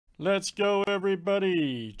Let's go,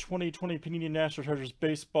 everybody. 2020 Panini National Treasures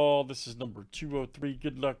Baseball. This is number 203.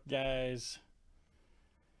 Good luck, guys.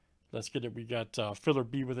 Let's get it. We got filler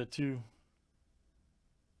B with it, too.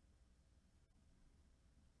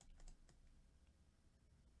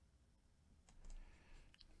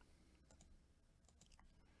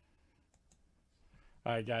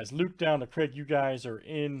 All right, guys. Luke down to Craig. You guys are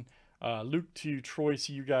in. Luke to Troy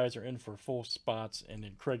C. You guys are in for full spots. And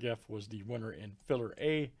then Craig F. was the winner in filler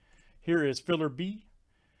A. Here is filler B.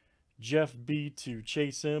 Jeff B. to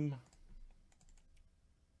Chase M.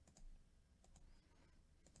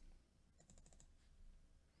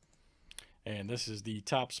 And this is the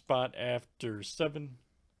top spot after 7.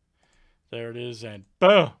 There it is. And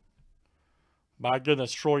boom! My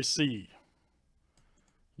goodness, Troy C.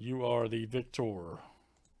 You are the victor.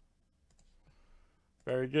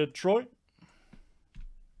 Very good, Troy.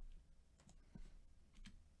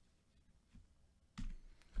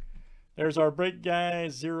 There's our break,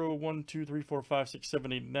 guys. 0, 1, 2, 3, 4, 5, 6,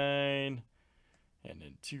 7, 8, 9. And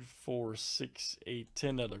then 2, 4, 6, 8,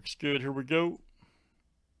 10. That looks good. Here we go.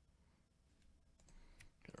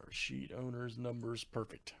 Got our sheet owners, numbers.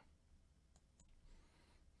 Perfect.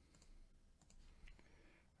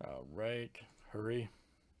 All right. Hurry.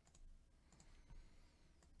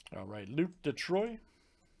 All right. Luke to Troy.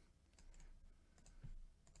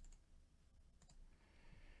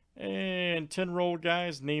 And 10 roll,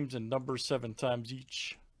 guys. Names and numbers 7 times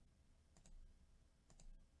each.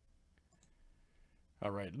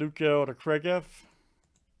 All right. Luke L to Craig F.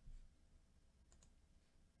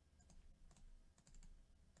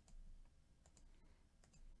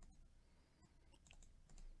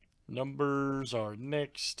 Numbers are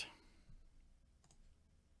next.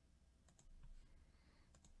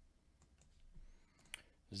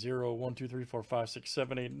 Zero, 1, 2, 3, 4, 5, 6,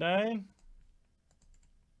 7, 8, 9.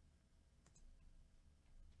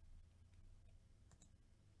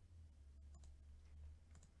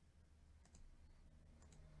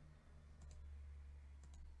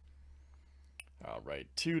 All right,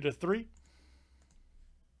 2 to 3.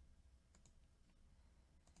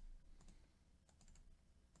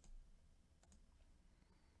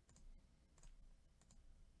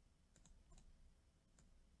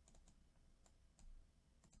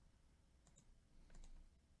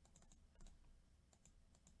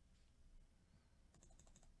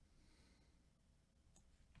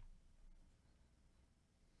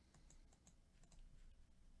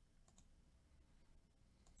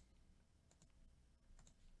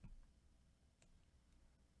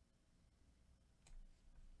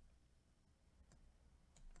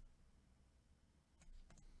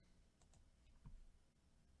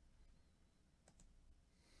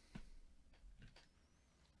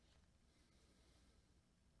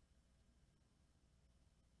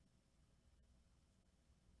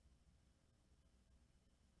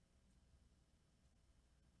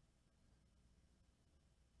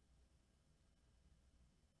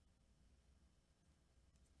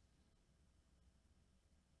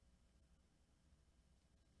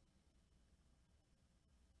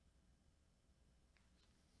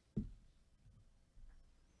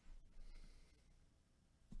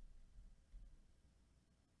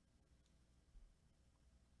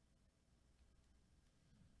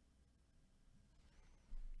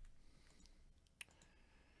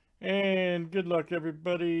 And good luck,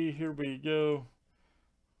 everybody. Here we go.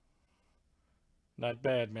 Not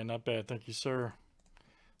bad, man. Not bad. Thank you, sir.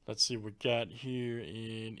 Let's see what we got here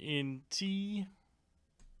in NT.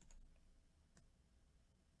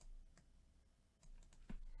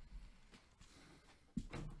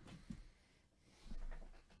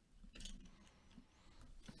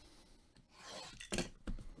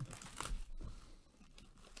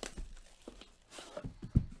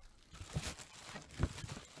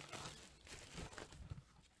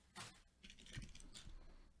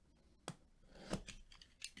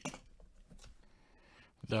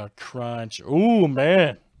 The crunch. Ooh,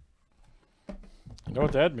 man. You know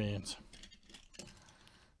what that means.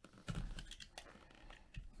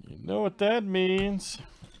 You know what that means.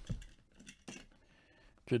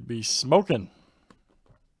 Could be smoking.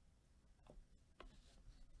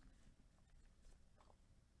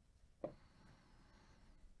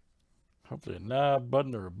 Hopefully a knob,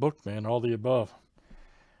 button, or a book, man. All the above.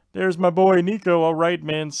 There's my boy Nico. All right,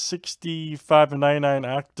 man. 65 and 99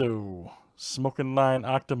 Octo. Smoking Line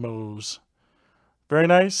Octomos. Very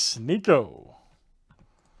nice. Nico.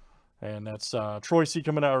 And that's Troy C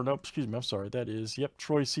coming out. Or no, excuse me. I'm sorry. That is, yep,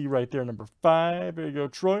 Troy C right there, number 5. There you go,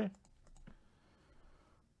 Troy.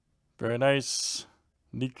 Very nice.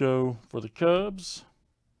 Nico for the Cubs.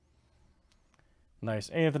 Nice.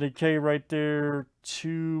 Anthony K right there.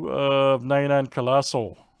 2/99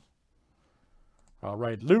 Colossal. All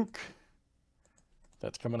right, Luke.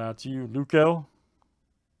 That's coming out to you. Luke L.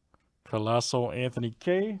 Colossal Anthony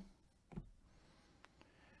K.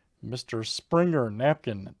 Mr. Springer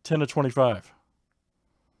Napkin. 10/25.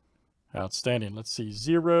 Outstanding. Let's see.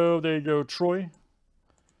 0. There you go, Troy.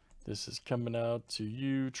 This is coming out to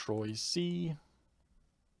you, Troy C.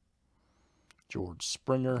 George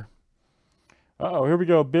Springer. Uh-oh, here we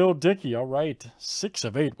go. Bill Dickey. All right.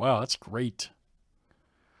 6/8. Wow, that's great.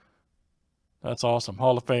 That's awesome.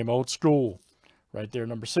 Hall of Fame, old school. Right there,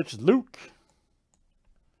 number 6, Luke.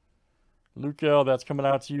 Luke L, that's coming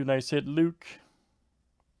out to you. Nice hit, Luke.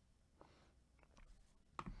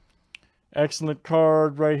 Excellent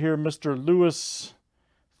card right here, Mr. Lewis.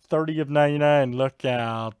 30/99. Look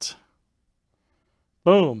out.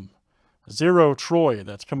 Boom. 0, Troy.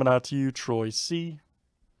 That's coming out to you, Troy C.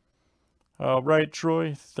 All right,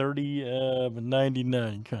 Troy.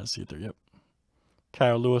 30/99. You kind of see it there. Yep.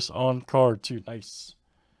 Kyle Lewis on card, too. Nice.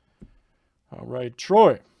 All right,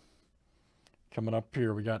 Troy. Coming up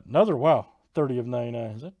here, we got another. Wow.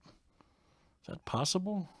 30/99. Is that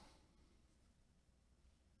possible?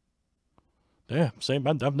 Damn. Same.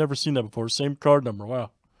 I've never seen that before. Same card number.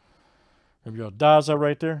 Wow. There we go. Daza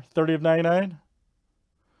right there. 30/99.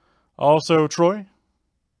 Also, Troy.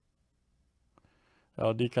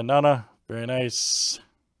 LD Kanana. Very nice.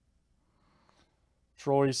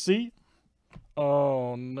 Troy C.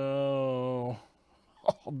 Oh, no.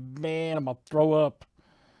 Oh, man. I'm going to throw up.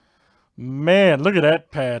 Man, look at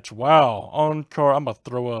that patch. Wow. On card. I'm going to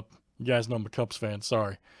throw up. You guys know I'm a Cubs fan.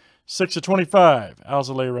 Sorry. 6/25.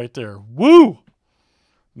 Alzolay right there. Woo!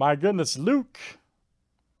 My goodness, Luke.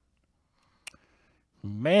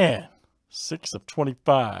 Man.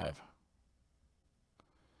 6/25.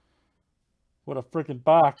 What a freaking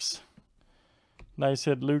box. Nice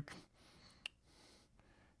hit, Luke.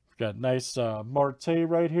 Got nice Marte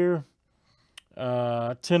right here.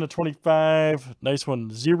 10/25. Nice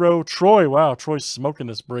one. 0. Troy. Wow, Troy's smoking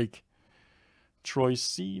this break. Troy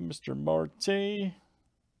C. Mr. Marte.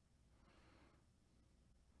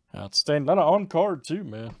 Outstanding. A lot of on card too,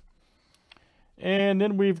 man. And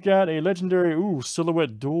then we've got a legendary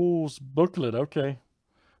silhouette duels booklet. Okay.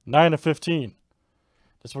 9/15.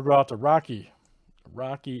 This will go out to Rocky.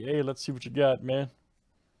 Rocky A. Let's see what you got, man.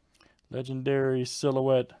 Legendary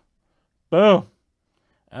silhouette. Boom.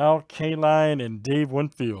 Al Kaline and Dave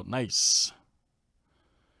Winfield. Nice.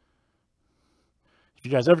 If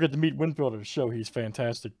you guys ever get to meet Winfield at a show, he's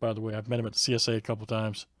fantastic, by the way. I've met him at the CSA a couple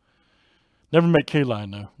times. Never met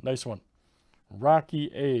Kaline, though. Nice one. Rocky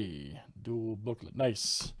A. Dual booklet.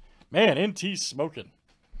 Nice. Man, NT's smoking.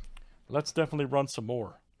 Let's definitely run some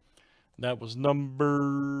more. That was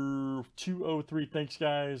number 203. Thanks,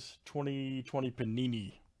 guys. 2020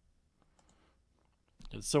 Panini.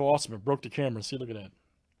 It's so awesome. It broke the camera. See, look at that.